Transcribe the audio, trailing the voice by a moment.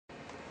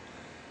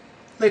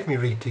Let me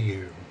read to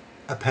you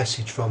a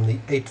passage from the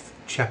 8th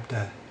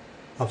chapter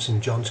of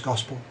St. John's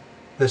Gospel,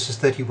 verses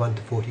 31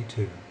 to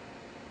 42.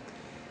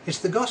 It's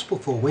the Gospel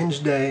for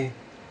Wednesday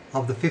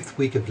of the 5th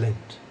week of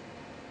Lent.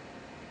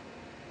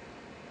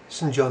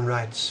 St. John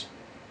writes,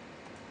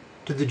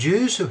 "To the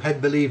Jews who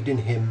had believed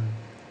in him,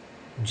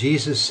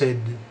 Jesus said,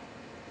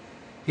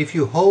 'If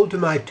you hold to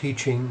my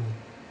teaching,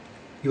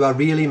 you are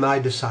really my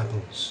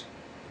disciples.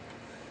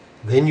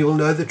 Then you will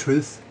know the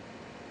truth,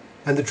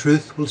 and the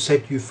truth will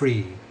set you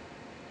free.'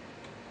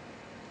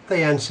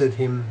 They answered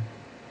him,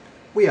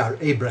 'We are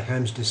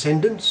Abraham's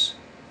descendants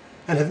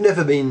and have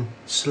never been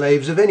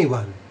slaves of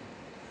anyone.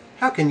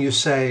 How can you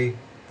say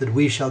that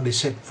we shall be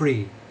set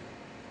free?'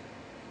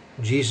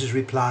 Jesus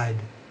replied,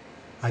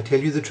 'I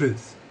tell you the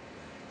truth.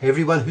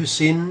 Everyone who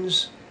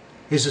sins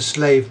is a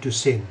slave to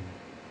sin.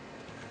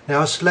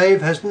 Now a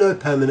slave has no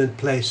permanent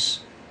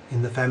place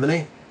in the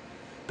family,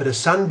 but a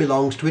son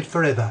belongs to it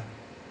forever.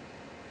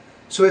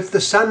 So if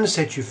the Son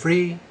sets you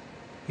free,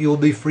 you will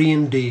be free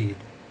indeed.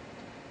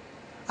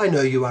 I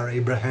know you are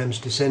Abraham's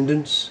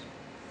descendants,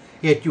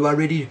 yet you are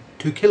ready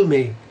to kill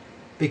me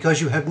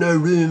because you have no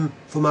room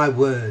for my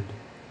word.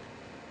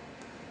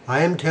 I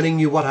am telling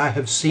you what I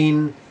have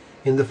seen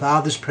in the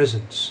Father's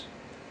presence,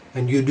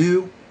 and you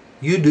do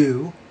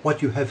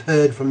what you have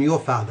heard from your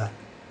father.'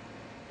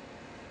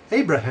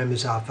 'Abraham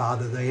is our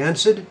father,' they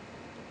answered.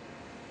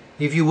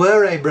 'If you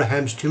were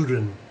Abraham's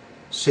children,'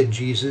 said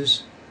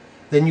Jesus,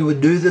 'then you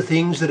would do the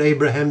things that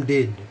Abraham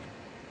did.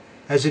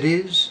 As it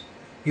is,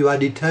 you are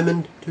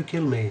determined to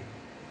kill me,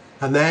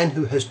 a man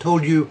who has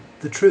told you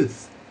the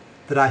truth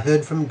that I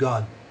heard from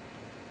God.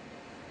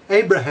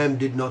 Abraham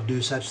did not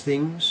do such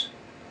things.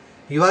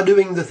 You are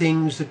doing the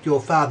things that your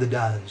father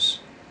does.'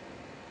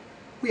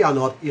 'We are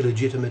not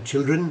illegitimate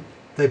children,'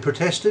 they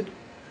protested.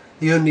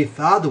 'The only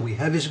father we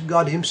have is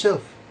God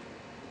himself.'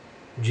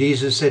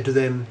 Jesus said to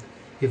them,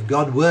 'If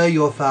God were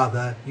your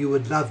father, you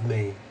would love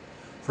me,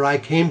 for I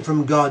came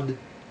from God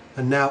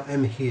and now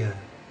am here.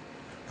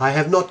 I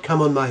have not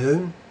come on my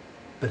own,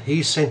 but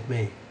he sent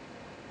me.'"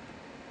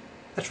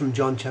 That's from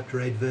John chapter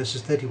 8,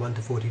 verses 31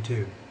 to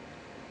 42.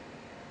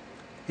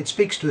 It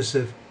speaks to us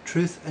of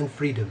truth and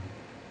freedom.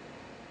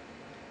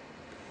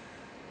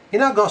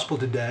 In our Gospel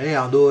today,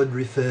 our Lord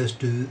refers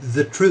to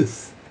the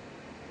truth.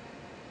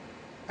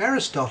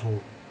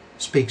 Aristotle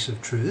speaks of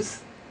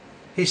truth.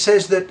 He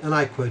says that, and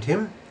I quote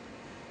him,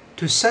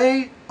 "To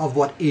say of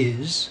what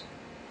is,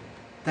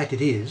 that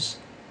it is,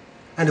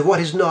 and of what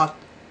is not,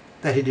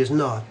 that it is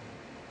not,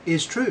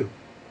 is true."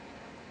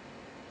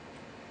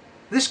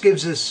 This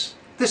gives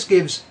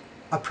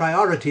a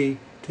priority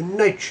to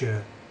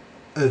nature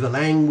over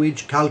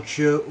language,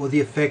 culture, or the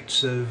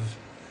effects of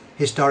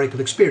historical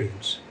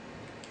experience.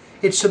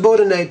 It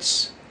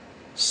subordinates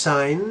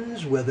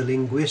signs, whether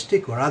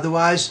linguistic or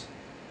otherwise,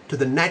 to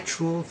the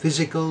natural,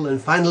 physical,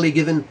 and finally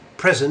given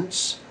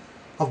presence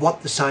of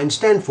what the signs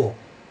stand for.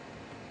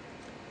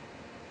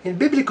 In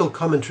biblical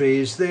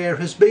commentaries, there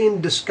has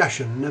been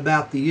discussion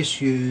about the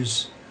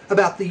uses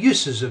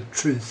of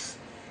truth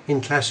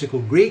in classical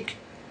Greek,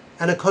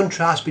 and a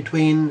contrast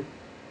between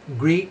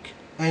Greek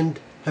and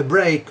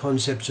Hebraic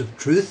concepts of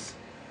truth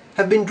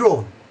have been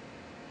drawn.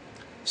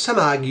 Some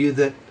argue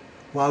that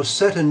while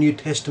certain New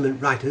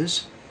Testament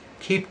writers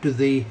keep to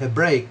the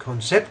Hebraic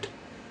concept,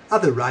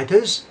 other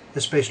writers,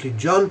 especially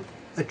John,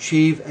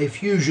 achieve a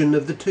fusion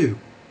of the two.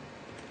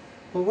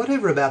 Well,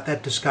 whatever about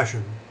that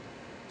discussion,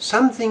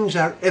 some things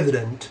are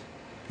evident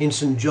in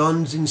St.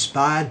 John's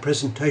inspired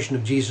presentation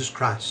of Jesus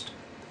Christ.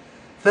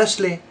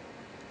 Firstly,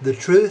 the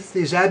truth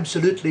is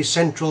absolutely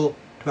central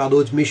to our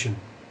Lord's mission.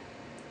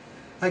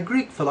 A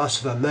Greek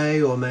philosopher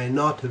may or may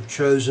not have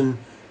chosen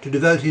to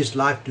devote his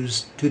life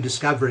to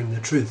discovering the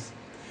truth,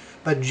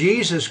 but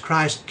Jesus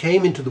Christ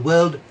came into the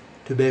world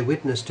to bear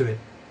witness to it.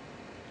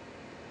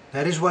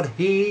 That is what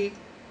he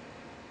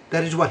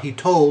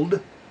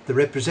told the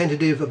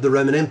representative of the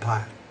Roman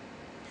Empire.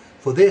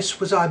 "For this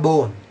was I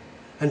born,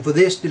 and for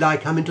this did I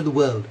come into the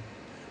world,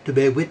 to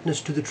bear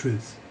witness to the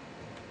truth."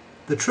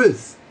 The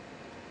truth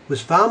was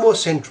far more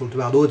central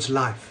to our Lord's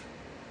life,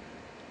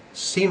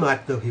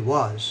 Semite though he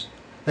was,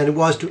 than it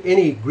was to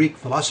any Greek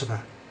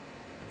philosopher.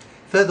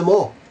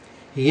 Furthermore,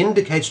 he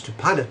indicates to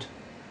Pilate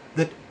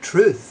that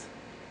truth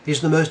is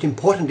the most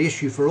important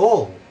issue for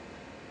all,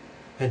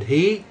 and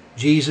he,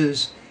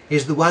 Jesus,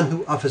 is the one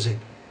who offers it.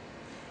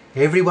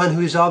 "Everyone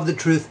who is of the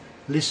truth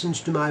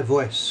listens to my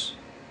voice,"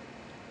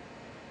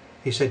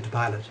 he said to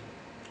Pilate.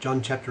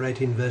 John chapter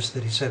 18, verse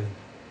 37.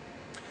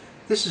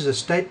 This is a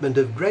statement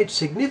of great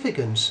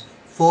significance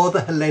for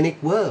the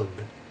Hellenic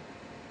world.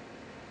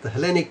 The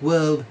Hellenic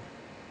world,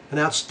 an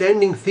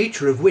outstanding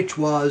feature of which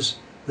was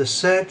the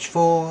search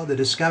for, the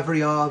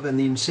discovery of, and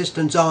the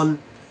insistence on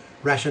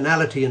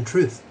rationality and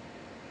truth.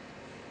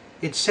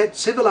 It set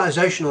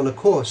civilization on a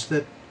course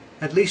that,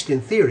 at least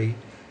in theory,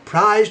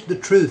 prized the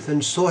truth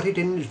and sought it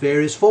in its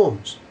various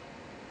forms.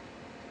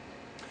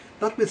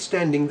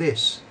 Notwithstanding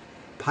this,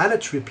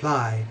 Pilate's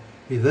reply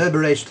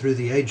reverberates through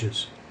the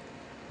ages.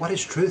 "What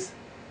is truth?"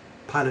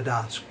 Pilate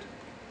asked.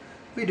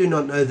 We do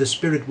not know the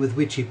spirit with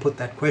which he put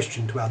that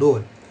question to our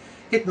Lord.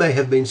 It may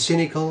have been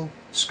cynical,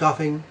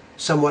 scoffing,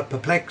 somewhat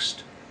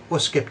perplexed, or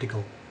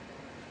sceptical.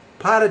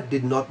 Pilate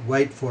did not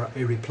wait for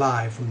a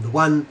reply from the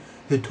one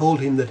who told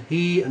him that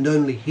he and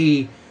only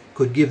he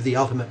could give the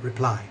ultimate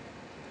reply.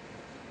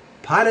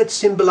 Pilate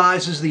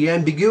symbolizes the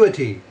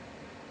ambiguity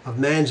of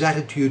man's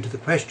attitude to the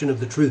question of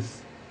the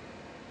truth,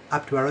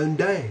 up to our own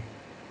day,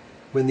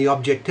 when the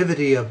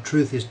objectivity of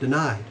truth is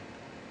denied.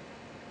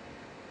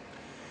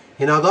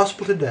 In our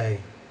gospel today,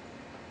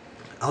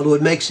 our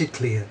Lord makes it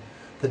clear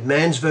that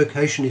man's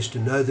vocation is to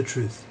know the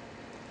truth.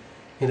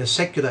 In a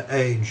secular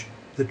age,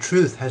 the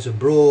truth has a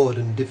broad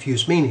and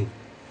diffuse meaning.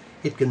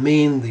 It can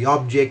mean the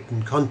object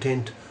and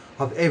content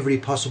of every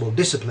possible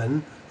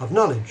discipline of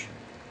knowledge.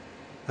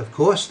 Of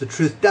course, the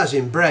truth does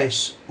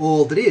embrace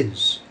all that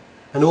is,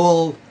 and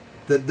all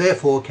that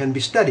therefore can be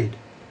studied.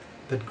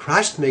 But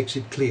Christ makes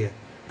it clear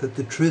that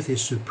the truth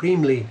is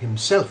supremely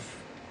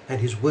himself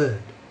and his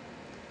word.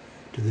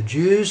 To the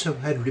Jews who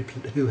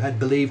had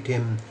believed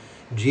him,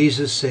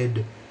 Jesus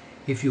said,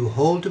 "If you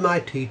hold to my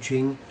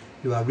teaching,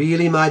 you are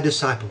really my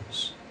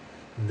disciples.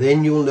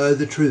 Then you will know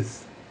the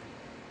truth."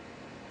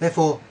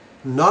 Therefore,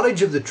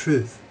 knowledge of the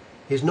truth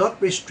is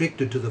not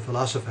restricted to the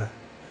philosopher,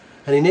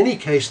 and in any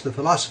case the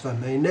philosopher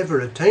may never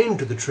attain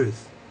to the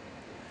truth.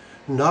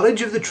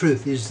 Knowledge of the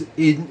truth is,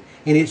 in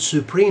its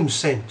supreme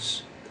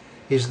sense,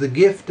 is the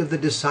gift of the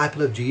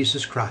disciple of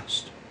Jesus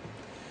Christ.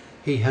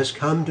 He has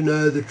come to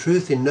know the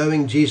truth in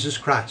knowing Jesus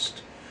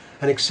Christ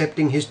and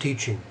accepting his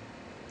teaching.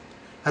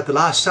 At the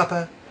Last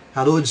Supper,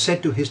 our Lord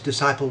said to his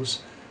disciples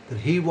that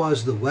he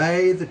was the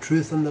way, the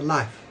truth, and the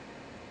life.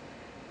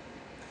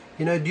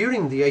 You know,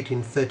 during the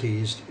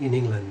 1830s in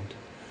England,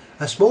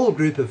 a small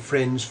group of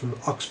friends from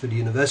Oxford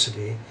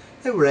University,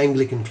 they were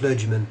Anglican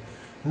clergymen,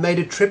 made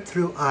a trip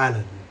through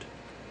Ireland.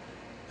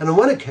 And on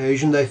one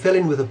occasion they fell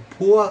in with a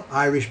poor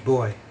Irish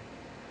boy.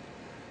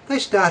 They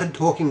started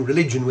talking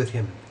religion with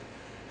him,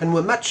 and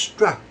were much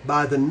struck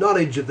by the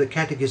knowledge of the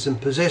catechism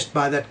possessed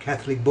by that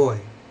Catholic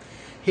boy.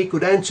 He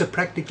could answer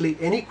practically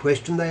any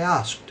question they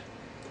asked.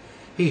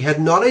 He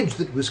had knowledge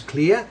that was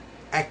clear,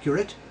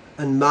 accurate,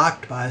 and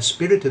marked by a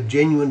spirit of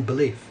genuine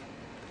belief.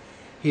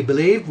 He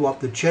believed what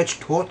the Church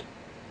taught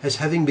as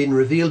having been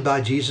revealed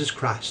by Jesus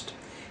Christ.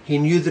 He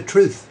knew the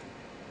truth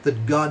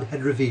that God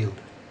had revealed.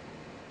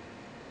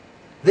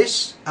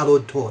 This, our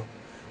Lord taught,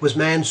 was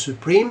man's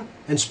supreme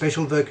and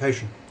special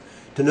vocation,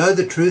 to know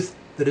the truth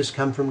that has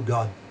come from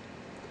God.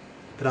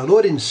 But our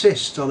Lord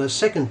insists on a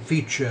second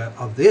feature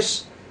of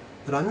this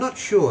that I'm not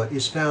sure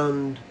is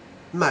found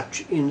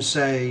much in,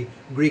 say,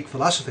 Greek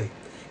philosophy.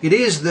 It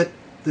is that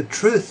the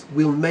truth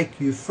will make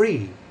you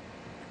free.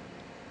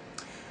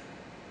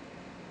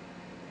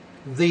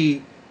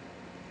 The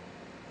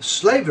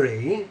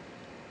slavery,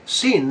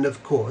 sin,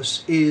 of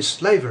course, is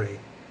slavery.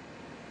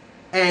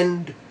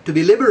 And to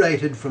be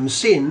liberated from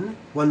sin,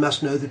 one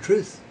must know the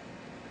truth.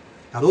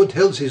 Our Lord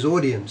tells his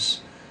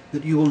audience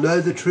that you will know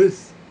the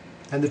truth,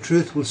 and the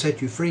truth will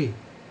set you free.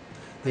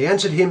 They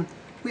answered him,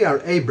 "We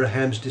are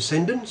Abraham's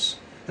descendants,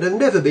 and have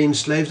never been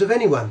slaves of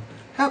anyone.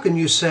 How can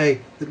you say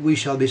that we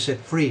shall be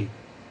set free?"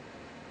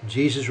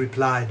 Jesus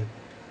replied,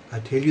 "I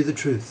tell you the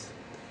truth.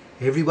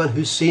 Everyone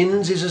who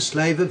sins is a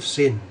slave of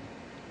sin."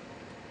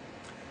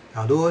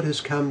 Our Lord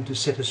has come to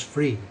set us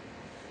free,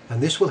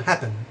 and this will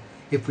happen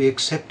if we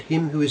accept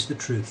him who is the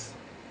truth.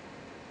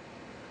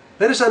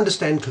 Let us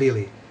understand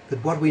clearly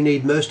that what we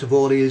need most of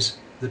all is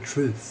the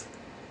truth.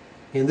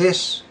 In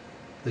this,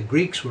 the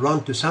Greeks were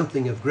on to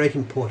something of great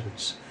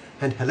importance,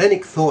 and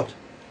Hellenic thought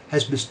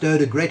has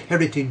bestowed a great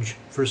heritage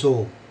for us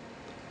all.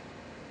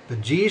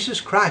 But Jesus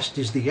Christ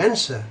is the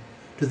answer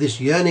to this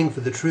yearning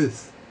for the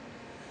truth.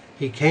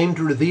 He came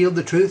to reveal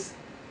the truth,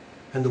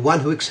 and the one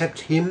who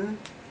accepts him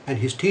and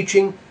his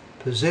teaching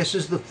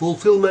possesses the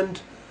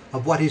fulfillment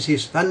of what is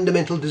his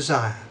fundamental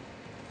desire.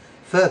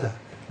 Further,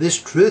 this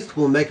truth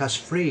will make us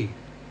free.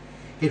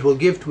 It will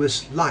give to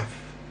us life,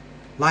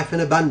 life in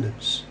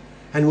abundance,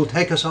 and will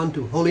take us on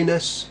to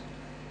holiness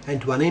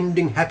and to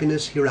unending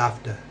happiness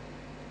hereafter.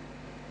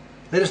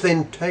 Let us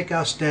then take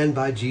our stand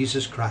by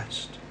Jesus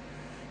Christ.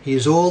 He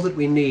is all that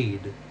we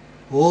need,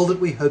 all that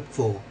we hope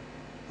for,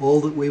 all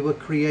that we were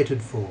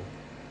created for.